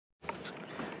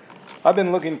I've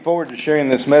been looking forward to sharing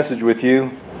this message with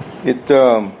you. It's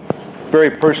a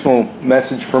very personal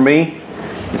message for me.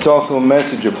 It's also a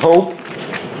message of hope,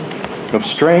 of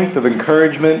strength, of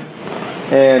encouragement,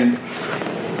 and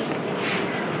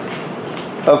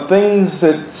of things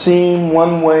that seem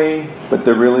one way, but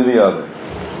they're really the other.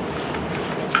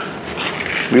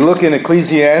 We look in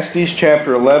Ecclesiastes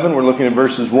chapter 11. We're looking at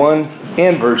verses 1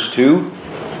 and verse 2.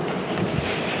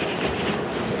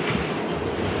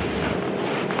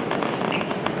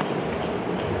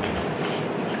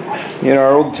 In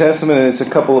our Old Testament, it's a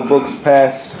couple of books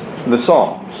past the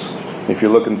Psalms, if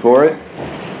you're looking for it.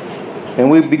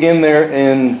 And we begin there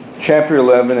in chapter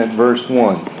 11 at verse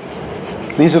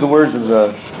 1. These are the words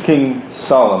of King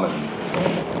Solomon.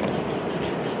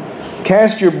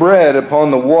 Cast your bread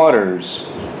upon the waters,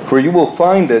 for you will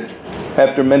find it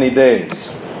after many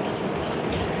days.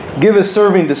 Give a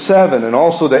serving to 7 and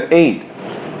also to 8,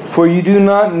 for you do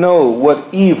not know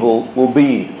what evil will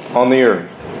be on the earth.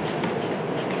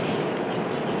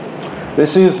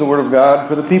 This is the Word of God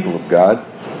for the people of God.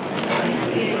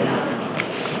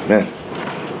 Amen.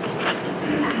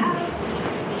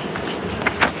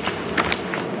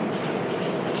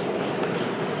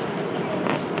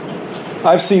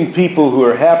 I've seen people who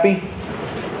are happy,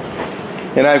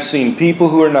 and I've seen people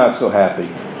who are not so happy.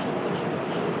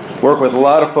 Work with a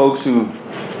lot of folks who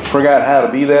forgot how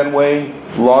to be that way,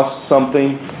 lost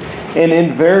something, and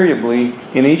invariably,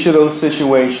 in each of those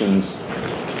situations,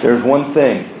 there's one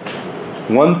thing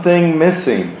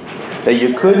missing that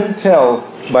you couldn't tell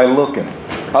by looking,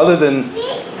 other than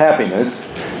happiness,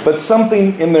 but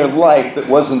something in their life that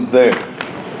wasn't there.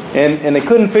 And they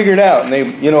couldn't figure it out. And they,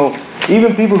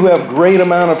 even people who have great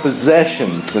amount of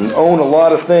possessions and own a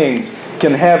lot of things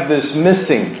can have this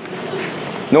missing.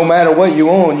 No matter what you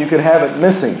own, you can have it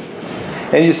missing.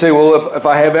 And you say, well, if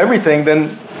I have everything,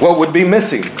 then what would be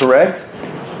missing, correct?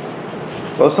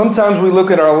 Well, sometimes we look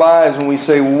at our lives and we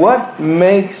say, what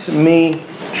makes me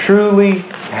truly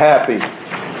happy?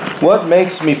 What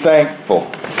makes me thankful?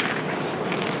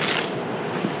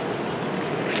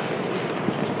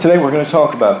 Today we're going to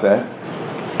talk about that.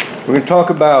 We're going to talk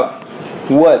about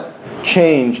what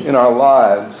change in our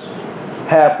lives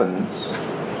happens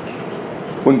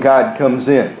when God comes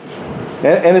in.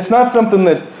 And it's not something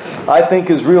that I think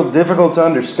is real difficult to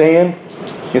understand.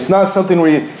 It's not something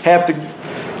where you have to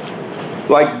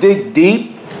dig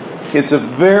deep. It's a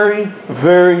very,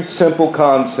 very simple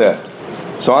concept.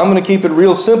 So I'm going to keep it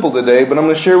real simple today, but I'm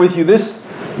going to share with you this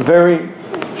very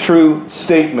true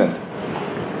statement.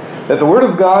 That the Word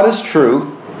of God is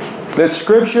true, that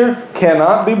Scripture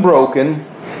cannot be broken,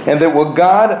 and that what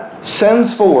God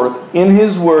sends forth in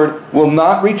His Word will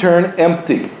not return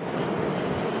empty.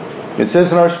 It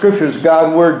says in our Scriptures,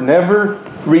 God's Word never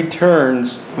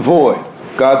returns void.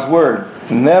 God's Word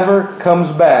never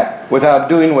comes back without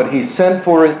doing what He sent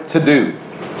for it to do.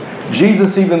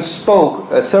 Jesus even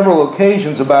spoke at several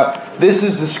occasions about this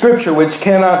is the Scripture which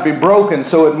cannot be broken,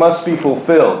 so it must be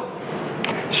fulfilled.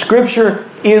 Scripture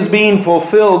is being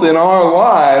fulfilled in our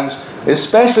lives,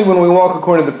 especially when we walk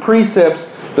according to the precepts,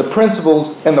 the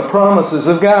principles, and the promises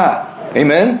of God.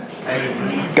 Amen?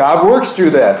 Amen. God works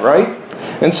through that, right?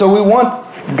 And so we want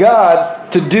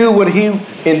God to do what He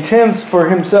intends for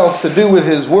Himself to do with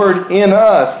His Word in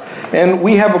us, and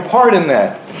we have a part in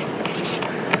that.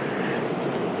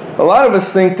 A lot of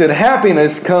us think that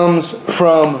happiness comes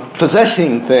from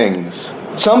possessing things.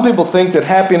 Some people think that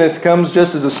happiness comes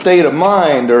just as a state of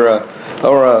mind or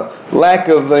a lack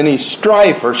of any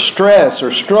strife or stress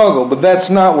or struggle, but that's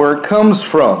not where it comes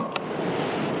from.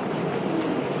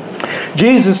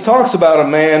 Jesus talks about a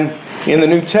man in the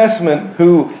New Testament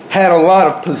who had a lot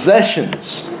of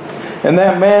possessions. And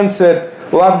that man said,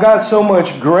 well, I've got so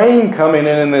much grain coming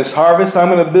in this harvest, I'm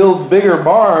going to build bigger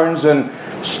barns and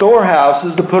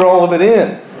storehouses to put all of it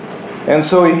in. And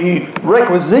so he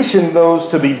requisitioned those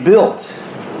to be built.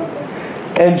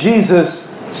 And Jesus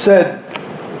said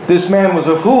this man was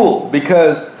a fool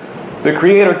because the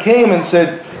Creator came and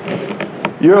said,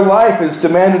 your life is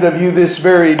demanded of you this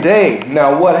very day.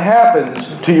 Now what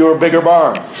happens to your bigger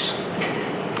barns?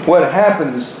 What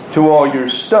happens to all your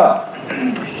stuff?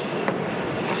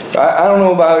 I don't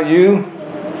know about you,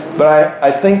 but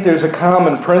I think there's a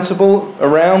common principle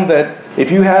around that if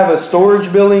you have a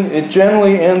storage building, it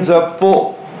generally ends up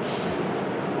full.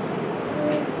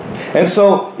 And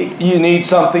so you need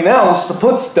something else to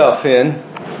put stuff in,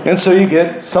 and so you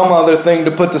get some other thing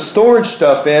to put the storage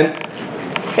stuff in,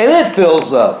 and it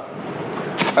fills up.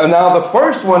 And now the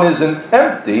first one isn't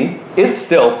empty, it's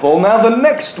still full. Now the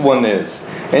next one is.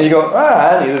 And you go,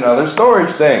 I need another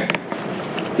storage thing.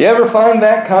 You ever find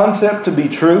that concept to be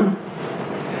true?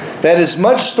 that as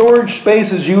much storage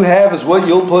space as you have is what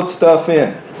you'll put stuff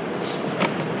in.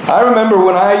 I remember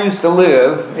when I used to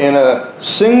live in a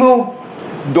single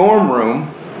dorm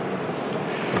room,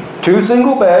 2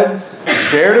 single beds,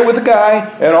 shared it with a guy,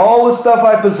 and all the stuff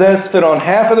I possessed fit on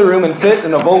half of the room and fit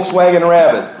in a Volkswagen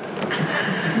Rabbit.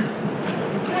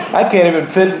 I can't even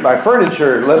fit my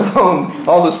furniture, let alone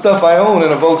all the stuff I own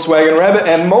in a Volkswagen Rabbit,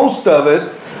 and most of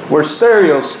it were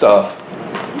stereo stuff.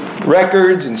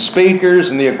 Records and speakers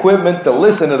and the equipment to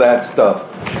listen to that stuff.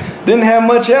 Didn't have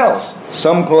much else.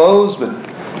 Some clothes, but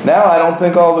now I don't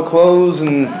think all the clothes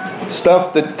and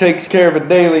stuff that takes care of a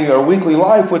daily or weekly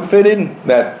life would fit in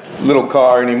that little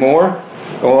car anymore.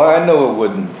 Well, I know it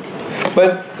wouldn't.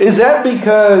 But is that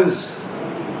because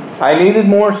I needed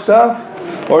more stuff?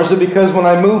 Or is it because when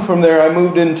I moved from there, I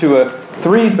moved into a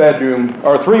 3-bedroom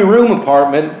or 3-room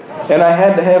apartment and I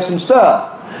had to have some stuff?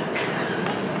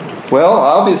 Well,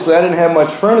 obviously I didn't have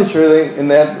much furniture in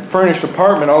that furnished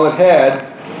apartment. All it had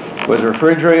was a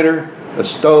refrigerator, a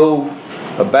stove,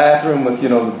 a bathroom with, the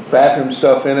bathroom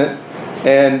stuff in it,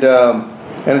 and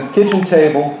a kitchen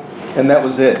table, and that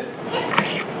was it.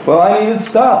 Well, I needed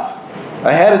stuff.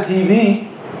 I had a TV,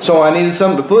 so I needed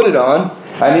something to put it on.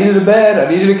 I needed a bed. I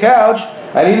needed a couch.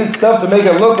 I needed stuff to make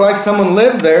it look like someone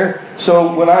lived there.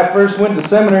 So when I first went to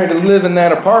seminary to live in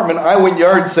that apartment, I went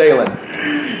yard sailing.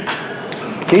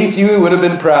 Keith, you would have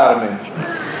been proud of me.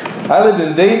 I lived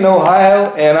in Dayton,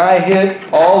 Ohio, and I hit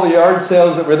all the yard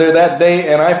sales that were there that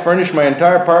day, and I furnished my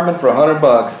entire apartment for $100.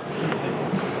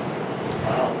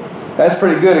 That's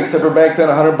pretty good, except for back then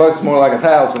 $100 more like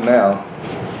 $1,000 now.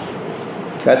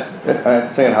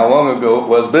 I'm saying how long ago it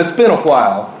was, but it's been a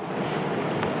while.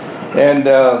 And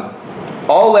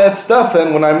all that stuff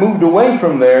then, when I moved away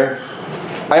from there,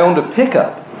 I owned a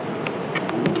pickup.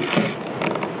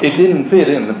 It didn't fit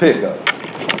in the pickup.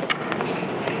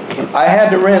 I had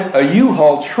to rent a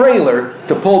U-Haul trailer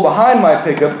to pull behind my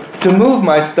pickup to move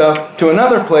my stuff to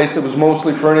another place that was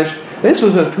mostly furnished. This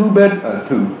was a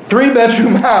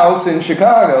 3-bedroom house in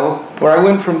Chicago where I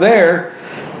went from there,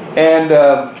 and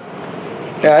I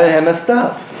didn't have enough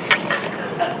stuff.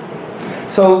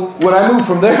 So when I moved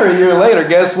from there a year later,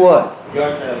 guess what?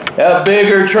 A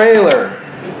bigger trailer.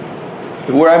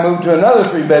 Where I moved to another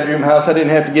 3-bedroom house, I didn't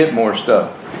have to get more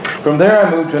stuff. From there, I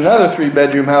moved to another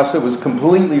 3-bedroom house that was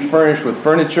completely furnished with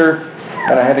furniture,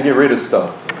 and I had to get rid of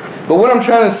stuff. But what I'm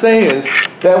trying to say is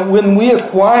that when we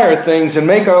acquire things and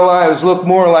make our lives look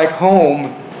more like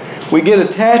home, we get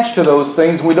attached to those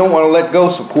things and we don't want to let go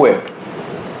so quick.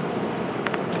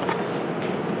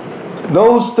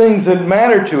 Those things that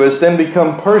matter to us then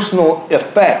become personal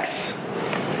effects.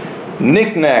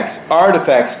 Knickknacks,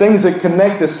 artifacts, things that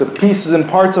connect us to pieces and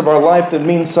parts of our life that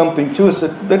mean something to us,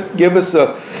 that give us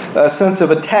a sense of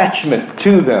attachment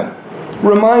to them.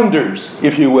 Reminders,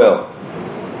 if you will.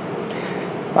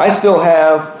 I still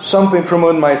have something from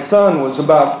when my son was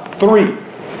about 3.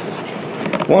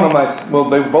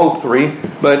 They were both 3,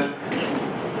 but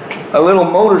a little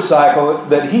motorcycle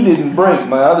that he didn't break.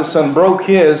 My other son broke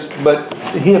his, but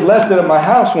he had left it at my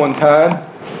house one time,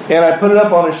 and I put it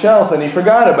up on a shelf, and he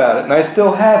forgot about it. And I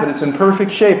still have it. It's in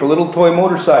perfect shape, a little toy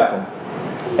motorcycle.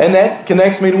 And that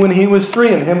connects me to when he was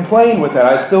 3 and him playing with that.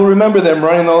 I still remember them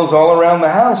running those all around the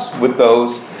house with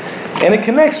those. And it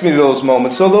connects me to those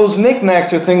moments. So those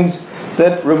knickknacks are things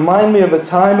that remind me of a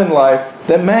time in life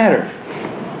that matter.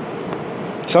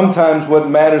 Sometimes what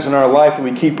matters in our life that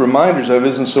we keep reminders of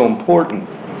isn't so important.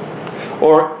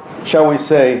 Or, shall we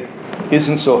say,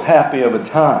 isn't so happy of a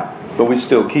time, but we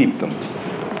still keep them.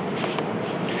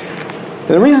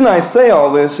 The reason I say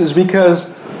all this is because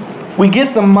we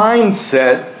get the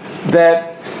mindset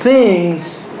that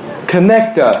things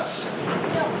connect us.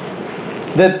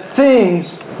 That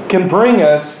things can bring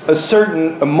us a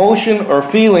certain emotion or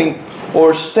feeling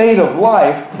or state of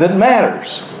life that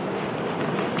matters.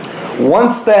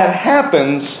 Once that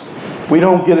happens, we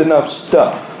don't get enough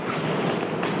stuff.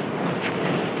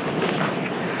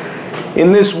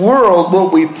 In this world,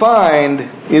 what we find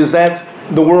is that's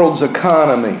the world's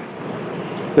economy.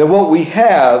 That what we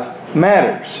have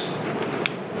matters.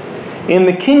 In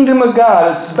the kingdom of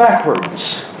God, it's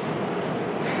backwards.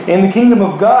 In the kingdom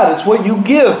of God, it's what you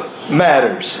give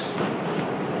matters.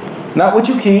 Not what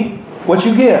you keep, what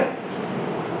you give.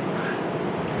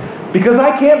 Because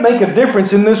I can't make a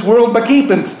difference in this world by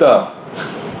keeping stuff.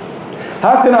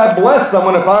 How can I bless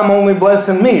someone if I'm only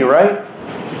blessing me, right?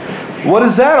 What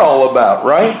is that all about,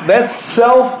 right? That's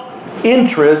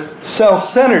self-interest,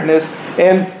 self-centeredness,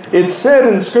 and it's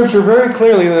said in Scripture very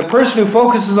clearly that the person who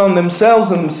focuses on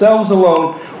themselves and themselves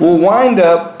alone will wind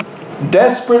up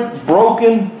desperate,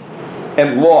 broken,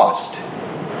 and lost.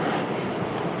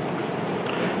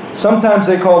 Sometimes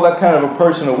they call that kind of a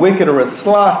person a wicked or a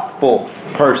slothful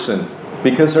person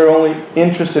because they're only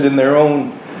interested in their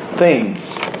own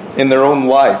things, in their own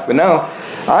life. And now,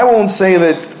 I won't say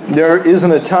that there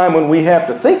isn't a time when we have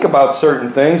to think about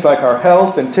certain things like our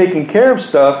health and taking care of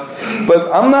stuff,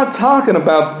 but I'm not talking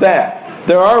about that.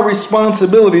 There are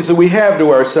responsibilities that we have to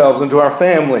ourselves and to our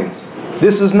families.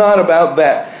 This is not about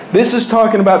that. This is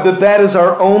talking about that is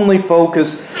our only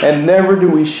focus, and never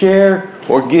do we share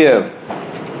or give.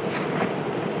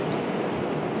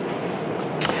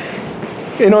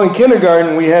 You know, in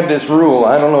kindergarten we had this rule.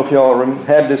 I don't know if y'all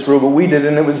had this rule, but we did,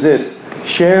 and it was this: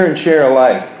 share and share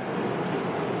alike.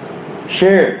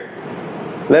 Share.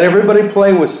 Let everybody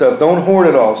play with stuff. Don't hoard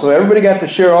it all. So everybody got to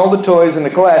share all the toys in the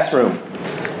classroom.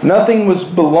 Nothing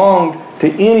belonged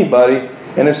to anybody.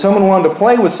 And if someone wanted to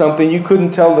play with something, you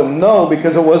couldn't tell them no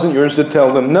because it wasn't yours to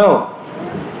tell them no.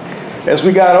 As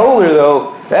we got older,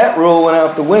 though, that rule went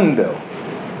out the window.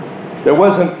 There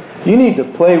wasn't, you need to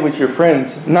play with your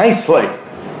friends nicely.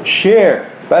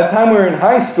 Share. By the time we were in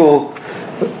high school,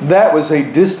 that was a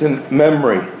distant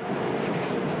memory.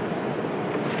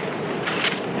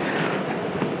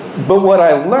 But what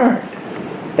I learned,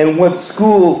 and what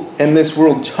school and this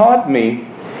world taught me,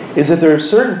 is that there are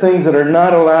certain things that are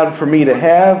not allowed for me to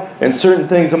have, and certain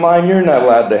things of mine you're not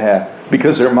allowed to have,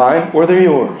 because they're mine or they're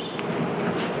yours.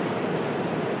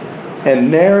 And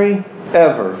nary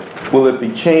ever will it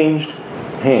be changed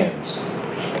hands.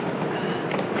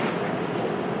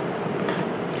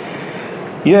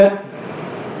 Yet,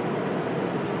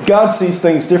 God sees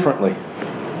things differently.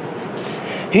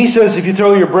 He says if you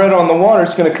throw your bread on the water,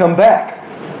 it's going to come back.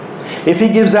 If He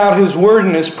gives out His word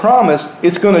and His promise,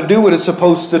 it's going to do what it's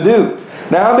supposed to do.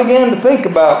 Now I began to think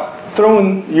about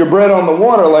throwing your bread on the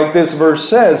water like this verse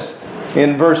says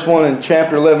in verse 1 in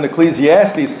chapter 11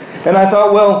 Ecclesiastes. And I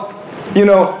thought, well, you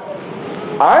know,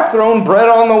 I've thrown bread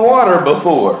on the water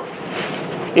before.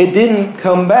 It didn't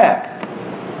come back.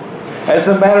 As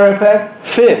a matter of fact,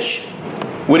 fish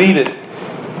would eat it.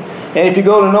 And if you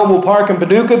go to Noble Park in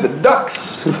Paducah, the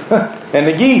ducks and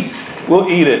the geese will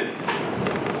eat it.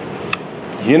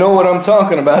 You know what I'm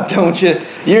talking about, don't you?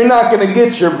 You're not going to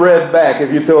get your bread back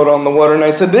if you throw it on the water. And I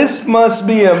said, this must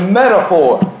be a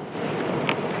metaphor.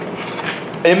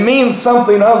 It means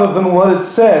something other than what it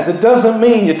says. It doesn't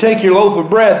mean you take your loaf of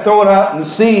bread, throw it out in the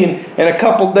sea, and a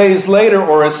couple days later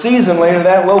or a season later,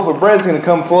 that loaf of bread is going to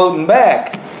come floating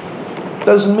back. It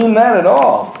doesn't mean that at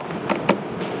all.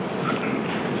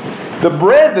 The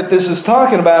bread that this is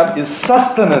talking about is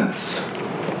sustenance.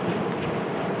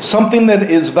 Something that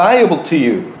is valuable to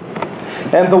you.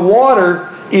 And the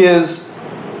water is,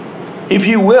 if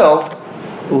you will,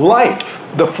 life.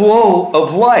 The flow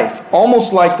of life.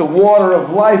 Almost like the water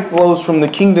of life flows from the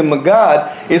kingdom of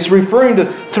God. It's referring to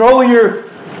throw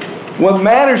what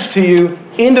matters to you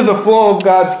into the flow of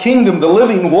God's kingdom. The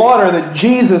living water that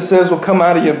Jesus says will come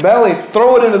out of your belly.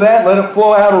 Throw it into that, let it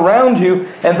flow out around you,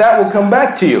 and that will come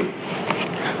back to you.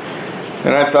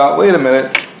 And I thought, wait a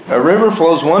minute, a river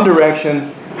flows one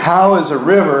direction. How is a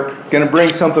river going to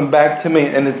bring something back to me?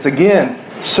 And it's again,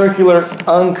 circular,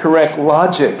 incorrect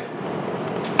logic.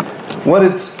 What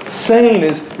it's saying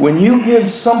is, when you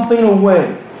give something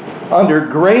away under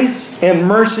grace and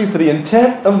mercy for the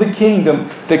intent of the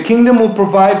kingdom will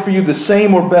provide for you the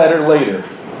same or better later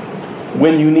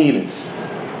when you need it.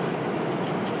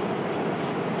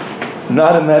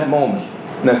 Not in that moment,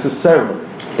 necessarily,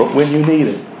 but when you need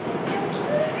it.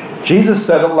 Jesus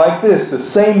said it like this: the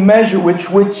same measure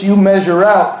which you measure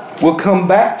out will come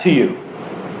back to you.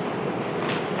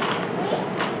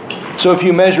 So if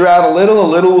you measure out a little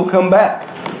will come back.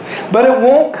 But it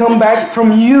won't come back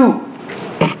from you.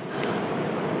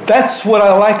 That's what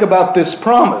I like about this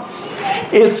promise.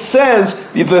 It says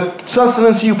the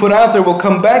sustenance you put out there will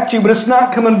come back to you, but it's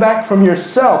not coming back from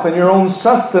yourself and your own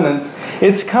sustenance.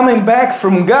 It's coming back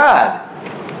from God.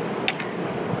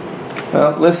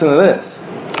 Now, listen to this.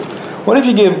 What if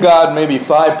you give God maybe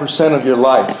 5% of your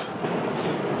life?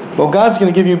 Well, God's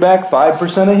going to give you back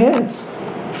 5% of His.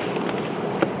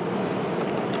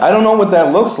 I don't know what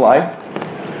that looks like,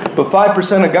 but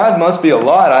 5% of God must be a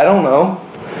lot. I don't know.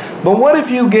 But what if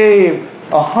you gave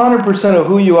 100% of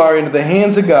who you are into the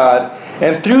hands of God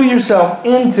and threw yourself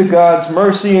into God's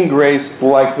mercy and grace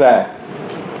like that?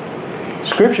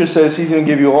 Scripture says He's going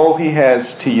to give you all He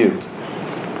has to you.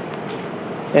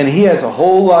 And He has a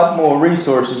whole lot more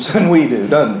resources than we do,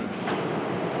 doesn't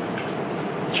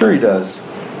He? Sure He does.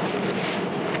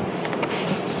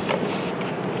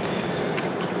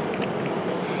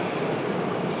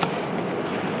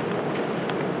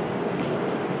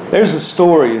 There's a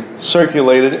story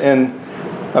circulated, and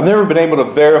I've never been able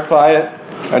to verify it.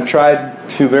 I tried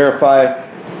to verify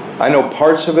I know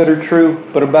parts of it are true,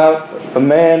 but about a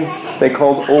man they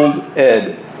called Old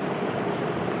Ed.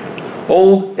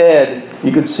 Old Ed,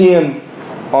 you could see him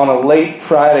on a late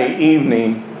Friday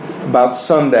evening, about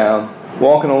sundown,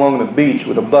 walking along the beach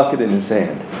with a bucket in his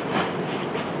hand.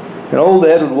 And Old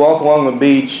Ed would walk along the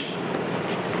beach,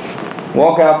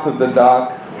 walk out to the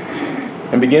dock,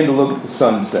 and begin to look at the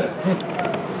sunset.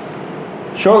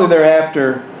 Shortly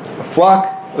thereafter, a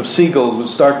flock of seagulls would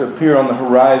start to appear on the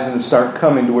horizon and start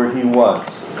coming to where he was.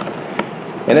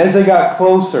 And as they got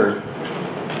closer,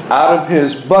 out of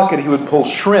his bucket he would pull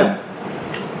shrimp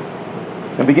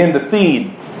and begin to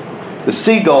feed the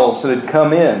seagulls that had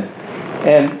come in.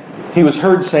 And he was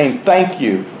heard saying thank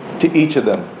you to each of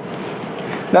them.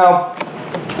 Now,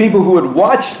 people who would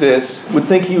watch this would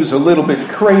think he was a little bit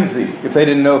crazy if they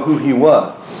didn't know who he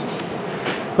was.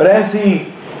 But as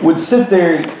he would sit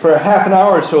there for a half an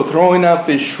hour or so throwing out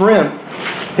this shrimp,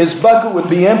 his bucket would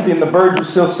be empty and the birds would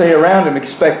still stay around him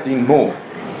expecting more.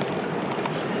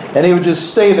 And he would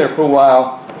just stay there for a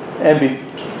while and be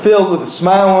filled with a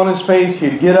smile on his face.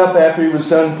 He'd get up after he was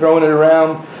done throwing it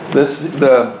around,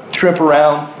 the shrimp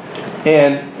around,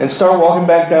 and start walking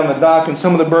back down the dock, and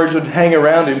some of the birds would hang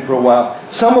around him for a while.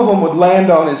 Some of them would land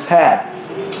on his hat,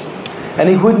 and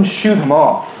he wouldn't shoot them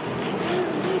off.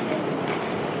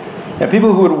 And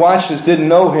people who would watch this didn't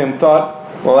know him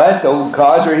thought, well, that old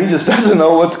codger, he just doesn't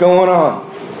know what's going on.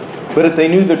 But if they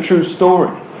knew the true story,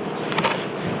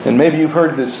 and maybe you've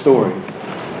heard this story,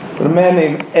 but a man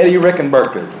named Eddie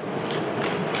Rickenbacker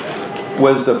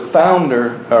was the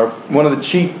founder, or one of the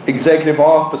chief executive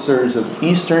officers of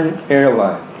Eastern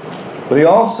Airlines. But he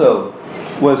also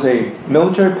was a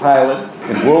military pilot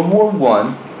in World War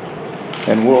I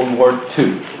and World War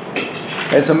II.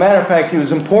 As a matter of fact, he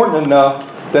was important enough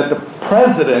that the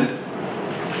president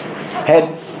had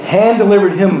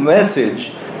hand-delivered him a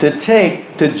message to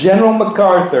take to General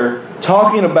MacArthur,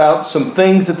 talking about some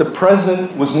things that the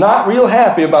president was not real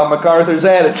happy about MacArthur's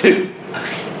attitude.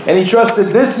 And he trusted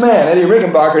this man, Eddie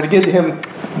Rickenbacker, to get him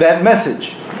that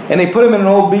message. And they put him in an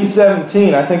old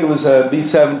B-17, I think it was a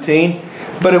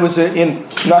B-17, but it was in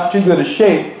not too good a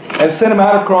shape, and sent him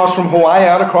out across from Hawaii,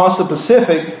 out across the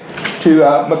Pacific to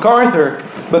MacArthur.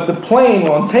 But the plane,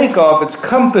 on takeoff, its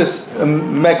compass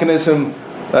mechanism,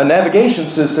 navigation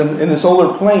system in this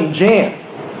older plane jammed.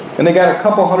 And they got a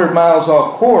couple hundred miles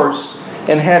off course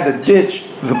and had to ditch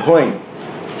the plane.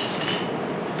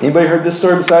 Anybody heard this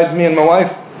story besides me and my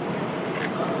wife?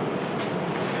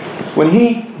 When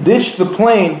he ditched the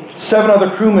plane, 7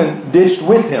 other crewmen ditched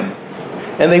with him.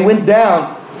 And they went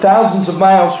down thousands of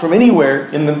miles from anywhere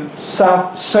in the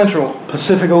south central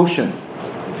Pacific Ocean.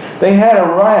 They had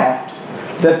a raft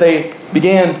that they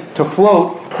began to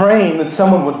float, praying that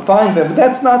someone would find them. But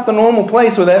that's not the normal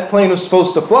place where that plane was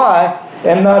supposed to fly,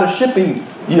 and not a shipping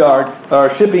yard or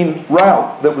shipping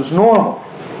route that was normal.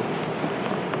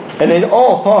 And they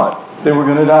all thought they were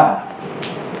going to die.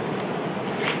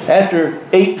 After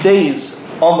 8 days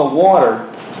on the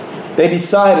water, they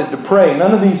decided to pray.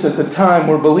 None of these at the time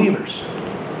were believers.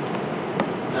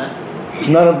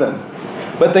 None of them.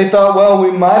 But they thought, well, we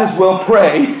might as well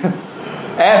pray.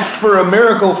 Ask for a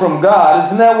miracle from God.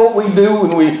 Isn't that what we do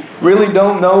when we really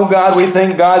don't know God? We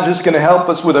think God's just going to help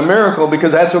us with a miracle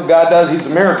because that's what God does. He's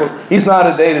a miracle. He's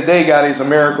not a day-to-day God. He's a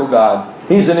miracle God.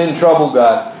 He's an in-trouble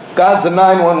God. God's a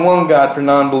 911 God for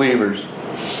non-believers.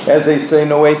 As they say,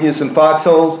 no atheists in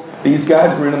foxholes. These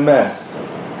guys were in a mess.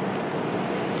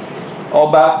 All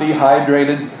about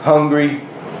dehydrated, hungry,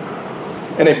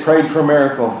 and they prayed for a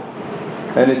miracle.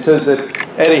 And it says that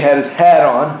Eddie had his hat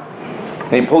on,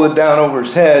 and he pulled it down over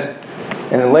his head,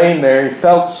 and laying there, he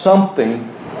felt something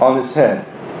on his head.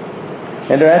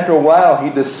 And after a while, he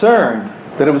discerned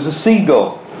that it was a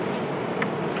seagull.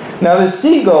 Now, this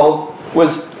seagull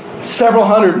was several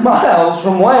hundred miles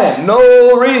from land.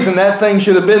 No reason that thing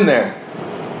should have been there.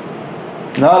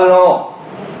 Not at all.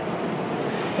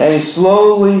 And he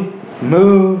slowly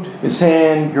moved his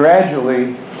hand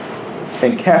gradually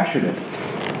and captured it.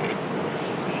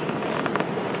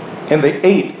 And they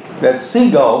ate that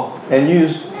seagull and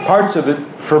used parts of it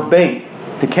for bait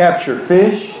to capture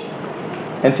fish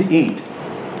and to eat.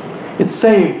 It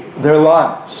saved their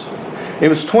lives. It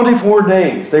was 24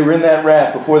 days they were in that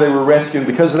raft before they were rescued.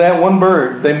 Because of that one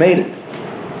bird, they made it.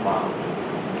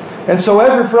 And so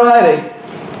every Friday,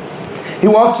 he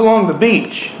walks along the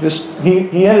beach.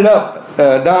 He ended up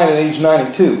dying at age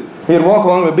 92. He would walk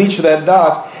along the beach of that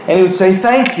dock, and he would say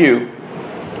thank you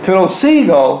to those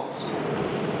seagulls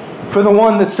for the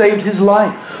one that saved his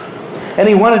life. And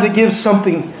he wanted to give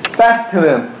something back to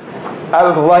them out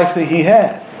of the life that he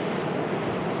had.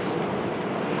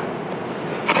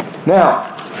 Now,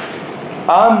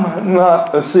 I'm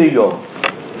not a seagull.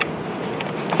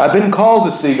 I've been called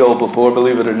a seagull before,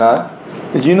 believe it or not.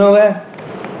 Did you know that?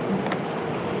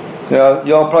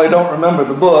 Y'all probably don't remember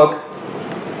the book,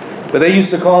 but they used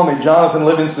to call me Jonathan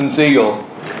Livingston Seagull.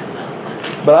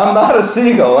 But I'm not a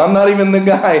seagull. I'm not even the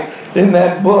guy in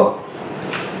that book.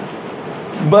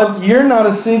 But you're not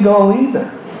a seagull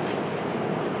either.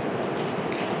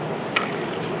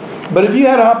 But if you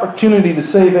had an opportunity to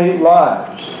save 8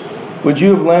 lives, would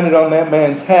you have landed on that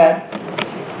man's hat?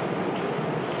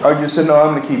 Or you said, no,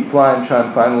 I'm going to keep flying, trying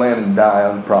to find land and die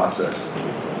on the process?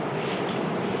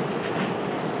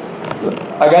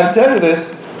 I got to tell you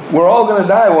this. We're all going to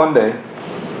die one day.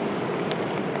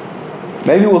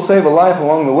 Maybe we'll save a life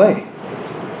along the way.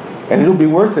 And it'll be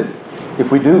worth it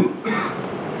if we do.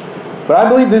 But I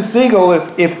believe this seagull,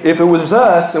 if it was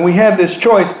us and we had this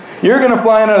choice, you're going to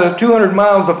fly another 200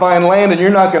 miles to find land and you're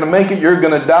not going to make it, you're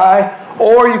going to die.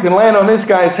 Or you can land on this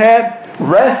guy's hat,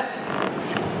 rest,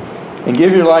 and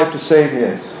give your life to save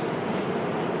his.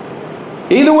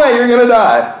 Either way, you're going to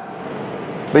die.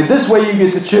 But this way you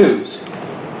get to choose.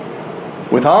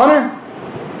 With honor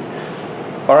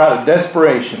or out of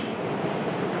desperation.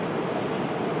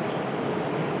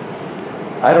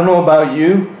 I don't know about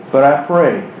you, but I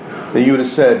pray that you would have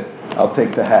said, I'll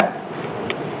take the hat.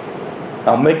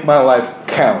 I'll make my life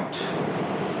count.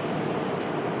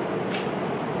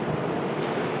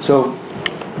 So,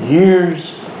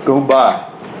 years go by,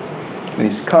 and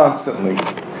he's constantly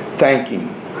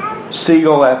thanking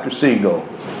seagull after seagull.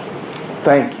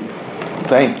 Thank you.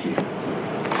 Thank you.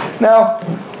 Now,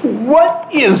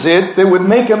 what is it that would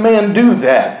make a man do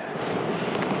that?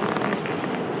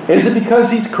 Is it because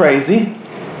he's crazy?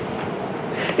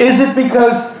 Is it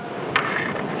because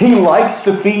he likes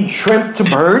to feed shrimp to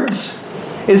birds?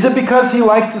 Is it because he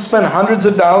likes to spend hundreds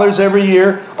of dollars every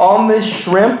year on this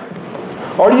shrimp?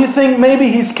 Or do you think maybe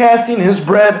he's casting his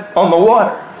bread on the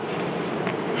water?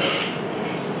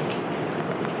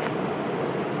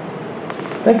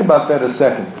 Think about that a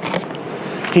second.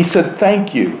 He said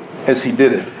thank you as he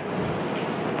did it.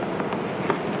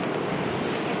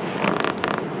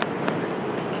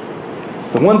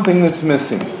 The one thing that's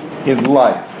missing in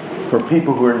life for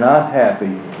people who are not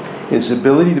happy is the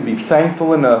ability to be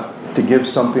thankful enough to give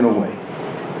something away.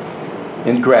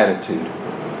 In gratitude.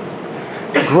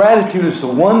 Gratitude is the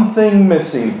one thing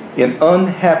missing in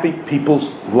unhappy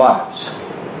people's lives.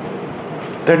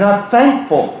 They're not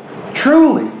thankful,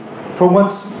 truly, for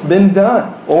what's been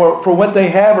done, or for what they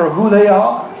have, or who they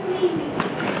are.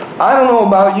 I don't know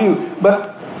about you,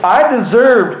 but I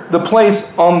deserved the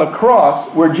place on the cross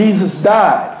where Jesus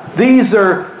died. These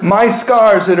are my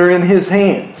scars that are in His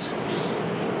hands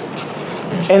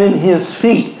and in His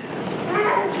feet.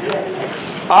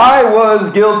 I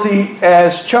was guilty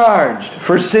as charged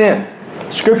for sin.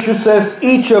 Scripture says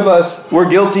each of us were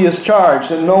guilty as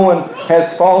charged, and no one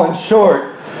has fallen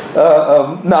short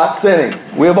of not sinning.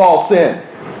 We have all sinned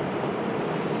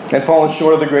and fallen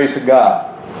short of the grace of God.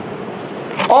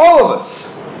 All of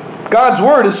us. God's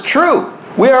Word is true.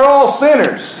 We are all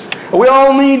sinners. We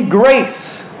all need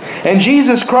grace. And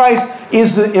Jesus Christ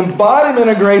is the embodiment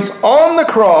of grace on the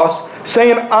cross,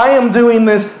 saying, I am doing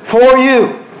this for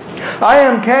you. I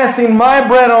am casting my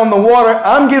bread on the water.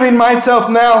 I'm giving myself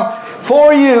now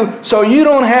for you so you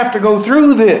don't have to go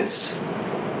through this.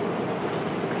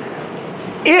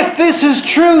 If this is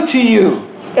true to you,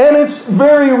 and it's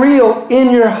very real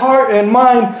in your heart and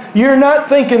mind, you're not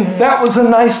thinking, that was a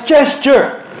nice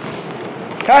gesture.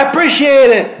 I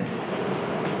appreciate it.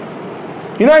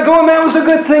 You're not going, that was a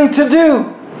good thing to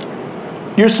do.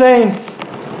 You're saying,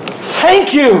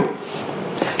 thank you.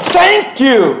 Thank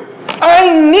you.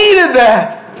 I needed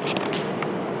that.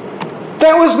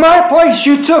 That was my place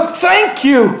you took. Thank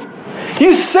you.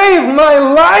 You saved my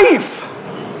life.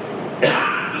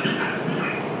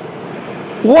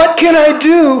 What can I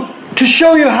do to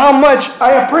show you how much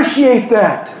I appreciate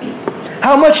that?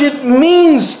 How much it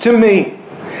means to me?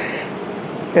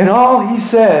 And all he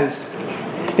says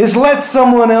is let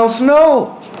someone else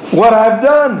know what I've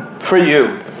done for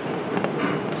you.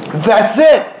 That's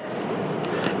it.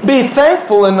 Be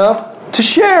thankful enough to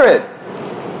share it.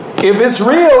 If it's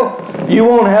real, you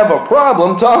won't have a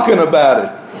problem talking about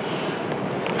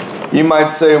it. You might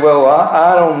say, well,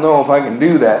 I don't know if I can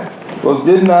do that. Well,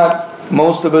 did not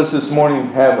most of us this morning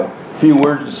have a few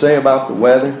words to say about the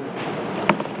weather?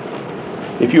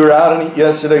 If you were out in it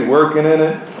yesterday working in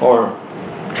it, or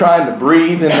trying to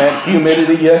breathe in that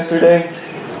humidity yesterday,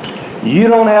 you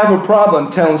don't have a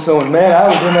problem telling someone, man, I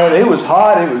was in there, it was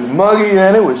hot, it was muggy,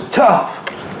 and it was tough.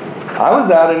 I was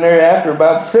out in there after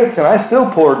about 6 and I still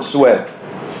poured sweat.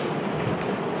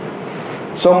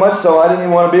 So much so I didn't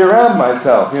even want to be around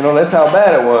myself. That's how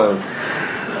bad it was.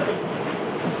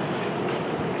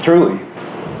 Truly.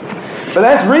 But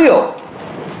that's real.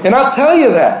 And I'll tell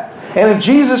you that. And if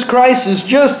Jesus Christ is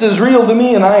just as real to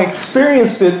me and I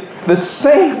experienced it the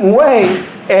same way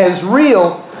as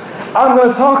real, I'm going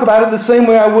to talk about it the same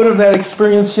way I would have that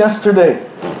experience yesterday.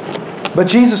 But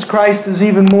Jesus Christ is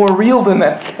even more real than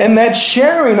that. And that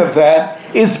sharing of that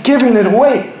is giving it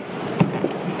away.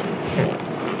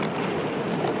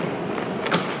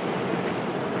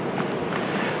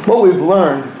 What we've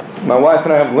learned, my wife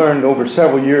and I have learned over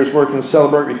several years working with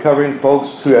Celebrate Recovery and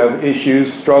folks who have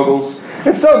issues, struggles.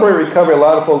 And Celebrate Recovery, a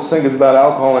lot of folks think it's about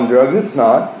alcohol and drugs. It's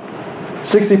not.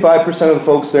 65% of the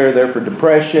folks there are there for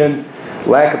depression,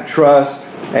 lack of trust,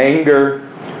 anger,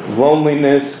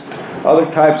 loneliness,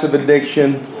 other types of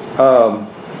addiction,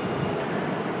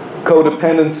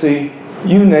 codependency,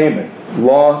 you name it,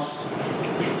 loss.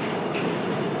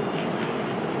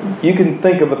 You can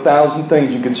think of 1,000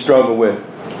 things you can struggle with,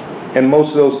 and most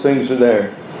of those things are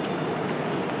there.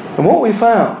 And what we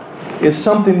found is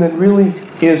something that really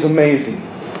is amazing.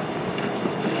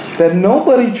 That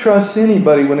nobody trusts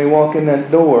anybody when they walk in that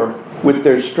door with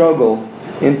their struggle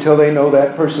until they know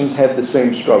that person's had the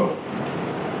same struggle.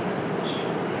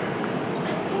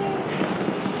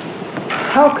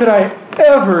 How could I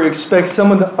ever expect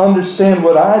someone to understand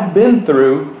what I've been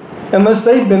through unless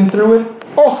they've been through it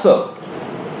also?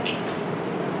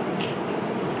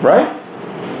 Right?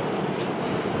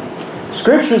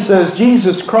 Scripture says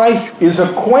Jesus Christ is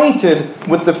acquainted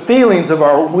with the feelings of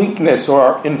our weakness or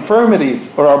our infirmities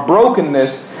or our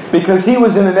brokenness because He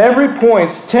was in every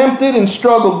point tempted and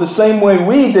struggled the same way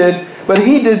we did, but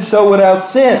He did so without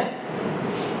sin.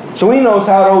 So He knows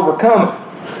how to overcome it.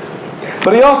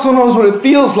 But He also knows what it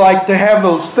feels like to have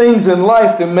those things in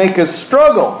life that make us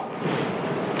struggle.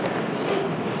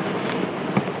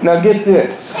 Now get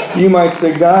this. You might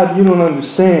say, God, you don't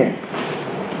understand.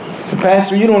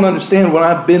 Pastor, you don't understand what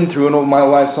I've been through and what my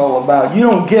life's all about. You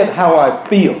don't get how I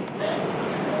feel.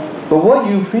 But what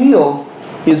you feel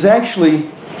is actually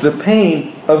the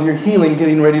pain of your healing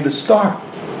getting ready to start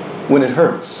when it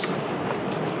hurts.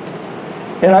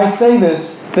 And I say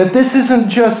this, that this isn't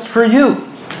just for you.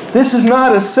 This is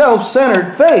not a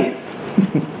self-centered faith.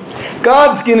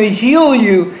 God's going to heal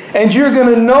you, and you're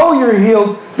going to know you're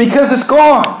healed because it's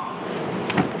gone.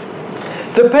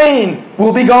 The pain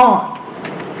will be gone.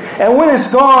 And when it's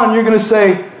gone, you're going to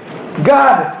say,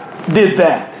 God did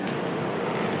that.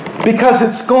 Because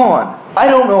it's gone. I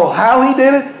don't know how He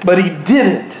did it, but He did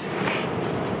it.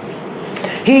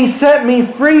 He set me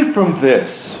free from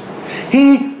this.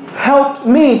 He helped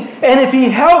me. And if He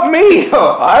helped me,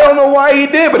 I don't know why He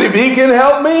did, but if He can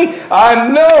help me, I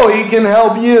know He can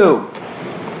help you.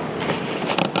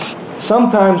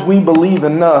 Sometimes we believe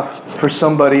enough for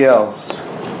somebody else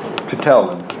to tell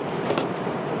them.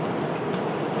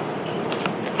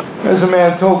 There's a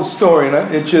man told a story,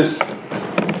 and it just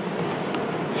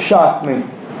shocked me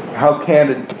how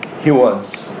candid he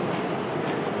was.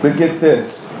 But get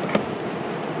this.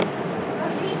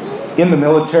 In the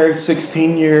military,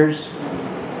 16 years,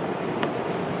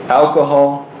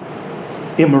 alcohol,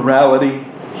 immorality,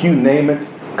 you name it,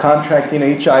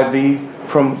 contracting HIV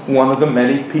from one of the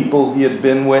many people he had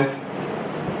been with,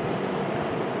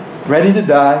 ready to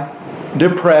die,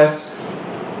 depressed,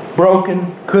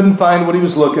 broken, couldn't find what he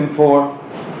was looking for,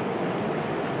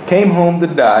 came home to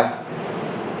die,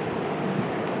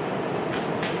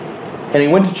 and he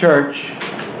went to church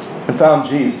and found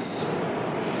Jesus.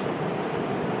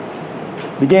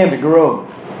 Began to grow,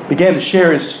 began to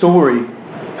share his story,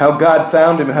 how God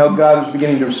found him, how God was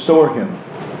beginning to restore him.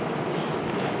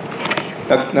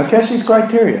 Now catch these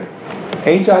criteria.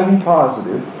 HIV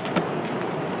positive,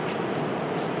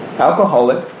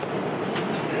 alcoholic,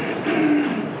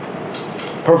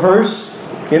 perverse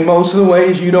in most of the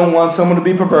ways you don't want someone to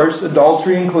be perverse,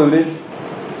 adultery included.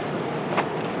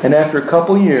 And after a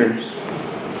couple years,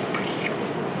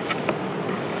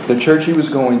 the church he was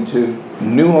going to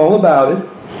knew all about it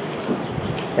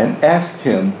and asked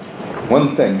him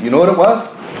one thing. Do you know what it was?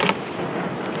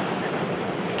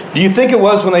 Do you think it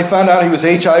was when they found out he was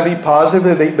HIV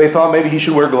positive that they thought maybe he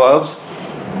should wear gloves?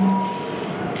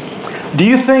 Do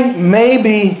you think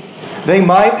maybe they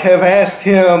might have asked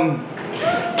him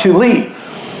to leave?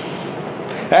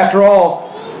 After all,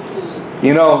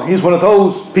 he's one of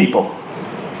those people.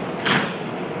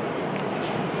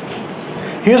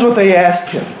 Here's what they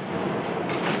asked him.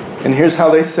 And here's how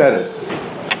they said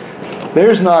it.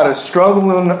 There's not a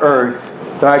struggle on earth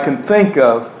that I can think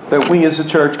of, that we as a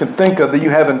church can think of, that you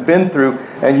haven't been through,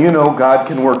 and you know God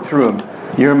can work through them.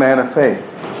 You're a man of faith.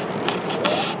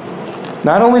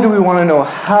 Not only do we want to know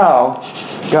how,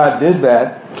 God did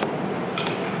that,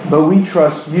 but we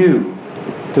trust you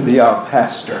to be our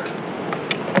pastor.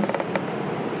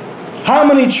 How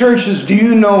many churches do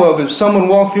you know of if someone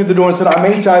walked through the door and said,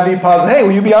 I'm HIV positive, hey,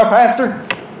 will you be our pastor?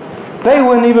 They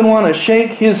wouldn't even want to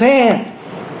shake his hand.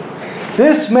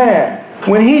 This man,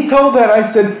 when he told that, I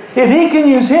said, if he can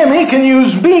use him, he can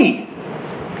use me.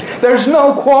 There's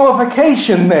no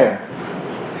qualification there.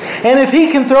 And if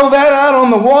he can throw that out on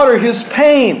the water, his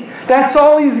pain, that's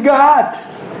all he's got.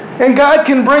 And God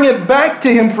can bring it back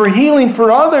to him for healing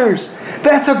for others.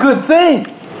 That's a good thing.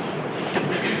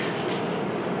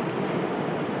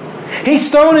 He's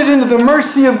thrown it into the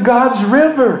mercy of God's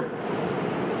river.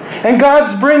 And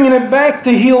God's bringing it back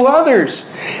to heal others.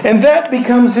 And that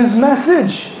becomes his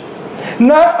message.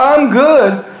 Not I'm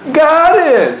good, God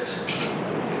is.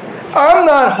 I'm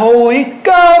not holy,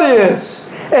 God is.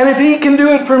 And if he can do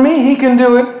it for me, he can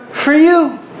do it for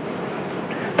you.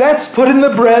 That's putting the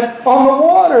bread on the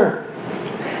water.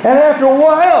 And after a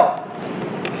while,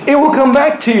 it will come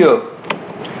back to you.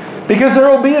 Because there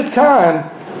will be a time,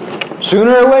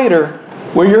 sooner or later,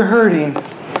 where you're hurting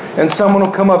and someone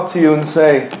will come up to you and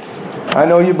say, I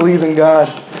know you believe in God,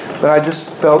 but I just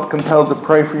felt compelled to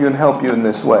pray for you and help you in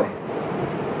this way.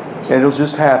 And it'll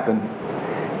just happen.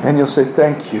 And you'll say,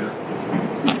 thank you.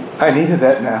 I needed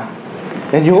that now.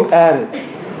 And you'll add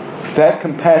it, that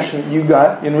compassion you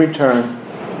got in return,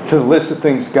 to the list of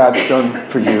things God's done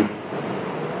for you.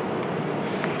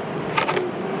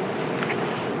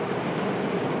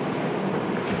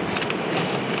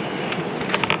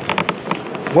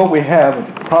 What we have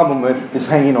a problem with is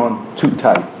hanging on too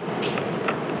tight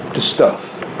to stuff.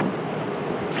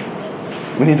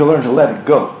 We need to learn to let it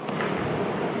go.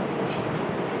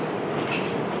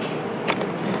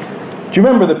 Do you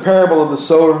remember the parable of the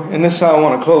sower? And this is how I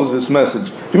want to close this message.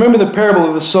 Do you remember the parable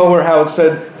of the sower, how it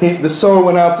said the sower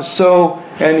went out to sow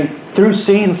and he threw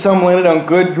seed and some landed on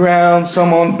good ground,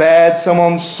 some on bad, some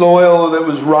on soil that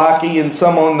was rocky, and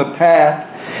some on the path.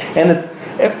 And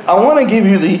I want to give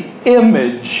you the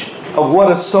image of what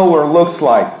a sower looks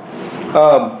like.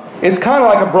 It's kind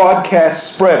of like a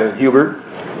broadcast spreader, Hubert.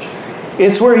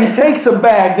 It's where he takes a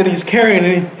bag that he's carrying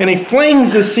and he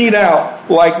flings the seed out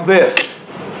like this.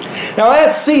 Now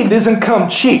that seed doesn't come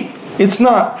cheap. It's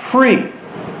not free.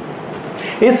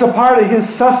 It's a part of his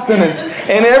sustenance.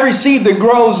 And every seed that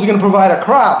grows is going to provide a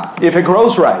crop, if it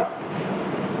grows right,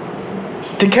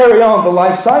 to carry on the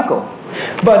life cycle.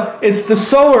 But it's the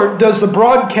sower does the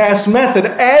broadcast method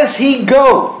as he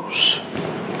goes.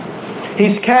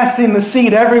 He's casting the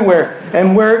seed everywhere.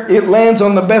 And where it lands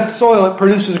on the best soil, it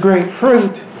produces great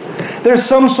fruit. There's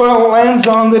some soil it lands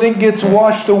on that it gets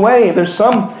washed away. There's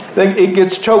some that it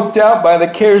gets choked out by the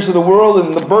cares of the world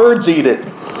and the birds eat it.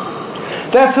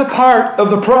 That's a part of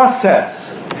the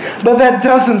process. But that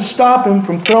doesn't stop him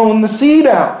from throwing the seed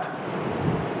out.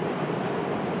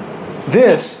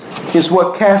 This is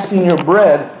what casting your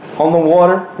bread on the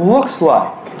water looks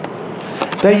like.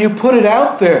 That you put it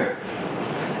out there.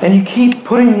 And you keep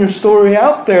putting your story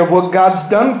out there of what God's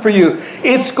done for you.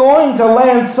 It's going to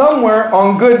land somewhere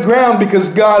on good ground because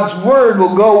God's Word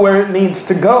will go where it needs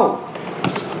to go.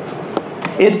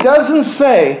 It doesn't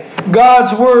say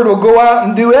God's Word will go out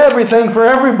and do everything for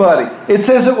everybody. It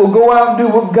says it will go out and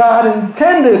do what God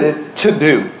intended it to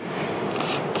do.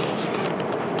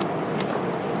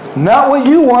 Not what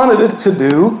you wanted it to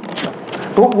do,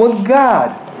 but what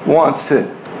God wants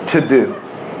it to do.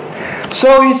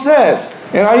 So he says,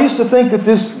 and I used to think that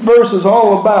this verse is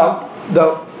all about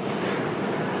the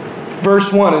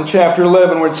verse 1 in chapter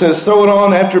 11 where it says, throw it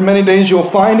on, after many days you'll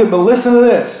find it. But listen to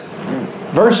this.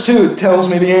 Verse 2 tells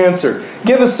me the answer.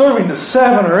 Give a serving to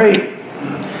 7 or 8.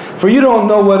 For you don't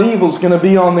know what evil's going to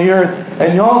be on the earth,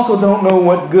 and you also don't know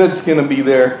what good's going to be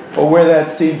there or where that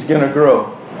seed's going to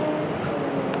grow.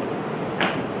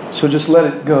 So just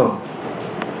let it go.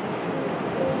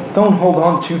 Don't hold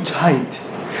on too tight.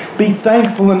 Be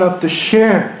thankful enough to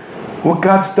share what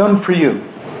God's done for you.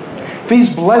 If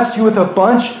He's blessed you with a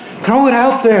bunch, throw it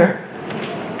out there.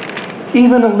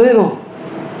 Even a little.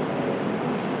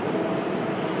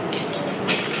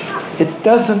 It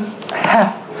doesn't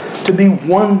have to be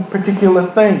one particular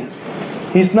thing.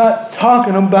 He's not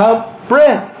talking about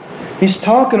bread. He's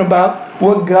talking about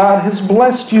what God has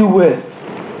blessed you with.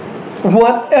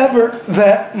 Whatever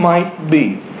that might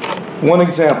be. One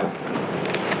example.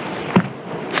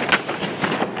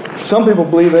 Some people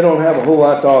believe they don't have a whole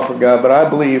lot to offer God, but I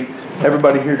believe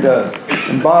everybody here does.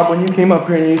 And Bob, when you came up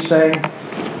here and you sang,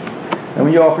 and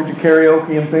when you offered your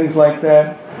karaoke and things like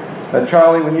that,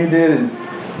 Charlie, when you did, and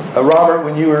Robert,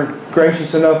 when you were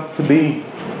gracious enough to be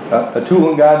a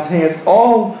tool in God's hands,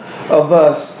 all of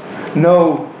us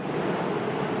know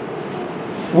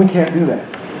We can't do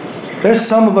that. There's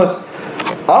some of us,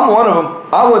 I'm one of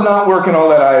them, I would not work in all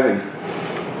that ivy.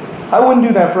 I wouldn't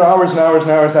do that for hours and hours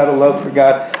and hours out of love for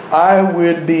God. I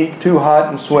would be too hot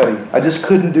and sweaty. I just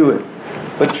couldn't do it.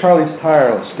 But Charlie's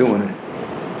tireless doing it.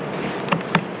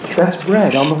 That's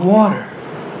bread on the water.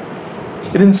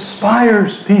 It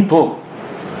inspires people.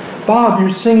 Bob,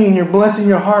 your singing, your blessing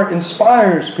your heart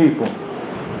inspires people.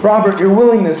 Robert, your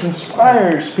willingness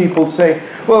inspires people to say,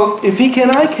 well, if he can,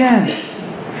 I can.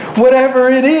 Whatever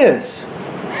it is.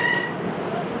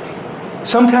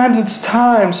 Sometimes it's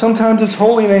time. Sometimes it's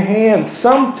holding a hand.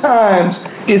 Sometimes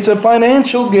it's a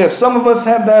financial gift. Some of us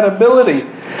have that ability.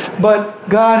 But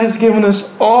God has given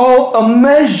us all a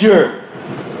measure.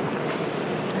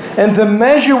 And the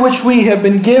measure which we have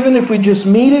been given, if we just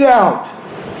mete it out,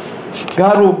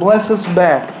 God will bless us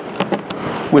back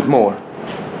with more.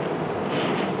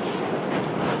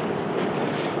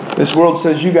 This world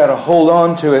says you got to hold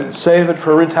on to it and save it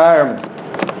for retirement.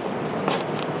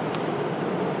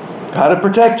 Got to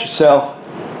protect yourself.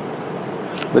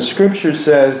 But Scripture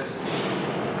says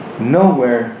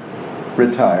nowhere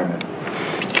retirement.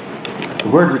 The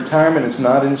word retirement is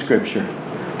not in Scripture.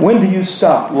 When do you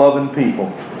stop loving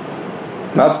people?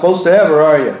 Not supposed to ever,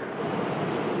 are you?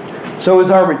 So is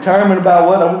our retirement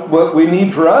about what we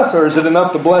need for us, or is it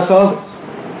enough to bless others?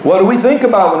 What do we think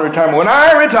about when retirement? When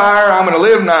I retire, I'm going to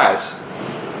live nice.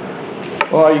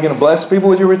 Well, are you going to bless people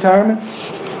with your retirement?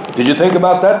 Did you think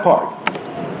about that part?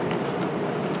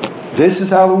 This is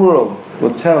how the world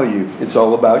will tell you it's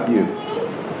all about you.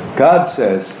 God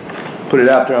says, put it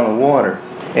out there on the water,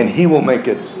 and He will make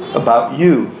it about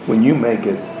you when you make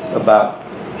it about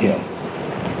Him.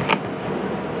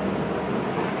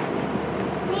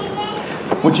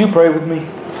 Would you pray with me?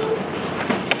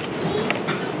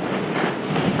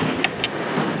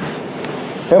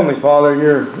 Heavenly Father,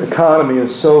 your economy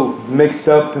is so mixed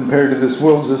up compared to this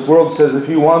world. This world says if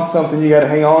you want something, you got to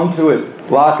hang on to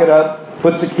it. Lock it up.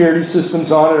 Put security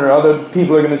systems on it, or other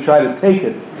people are going to try to take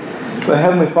it. But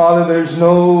Heavenly Father, there's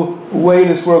no way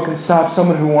this world can stop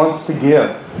someone who wants to give.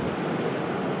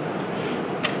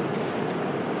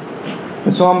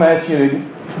 And so I'm asking you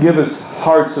to give us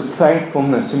hearts of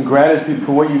thankfulness and gratitude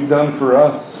for what you've done for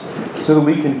us, so that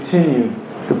we continue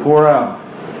to pour out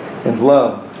and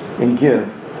love and give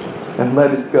and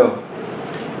let it go.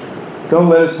 Don't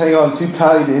let us hang on too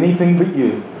tightly to anything but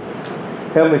you.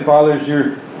 Heavenly Father, as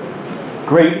your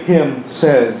great hymn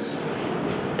says,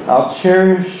 I'll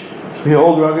cherish the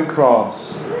old rugged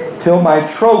cross till my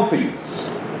trophies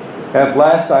at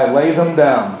last I lay them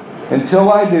down.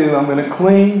 Until I do, I'm going to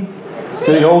cling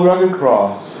to the old rugged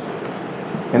cross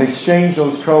and exchange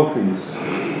those trophies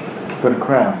for the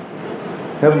crown.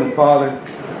 Heavenly Father,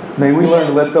 may we learn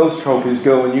to let those trophies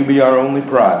go and you be our only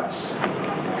prize.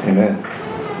 Amen.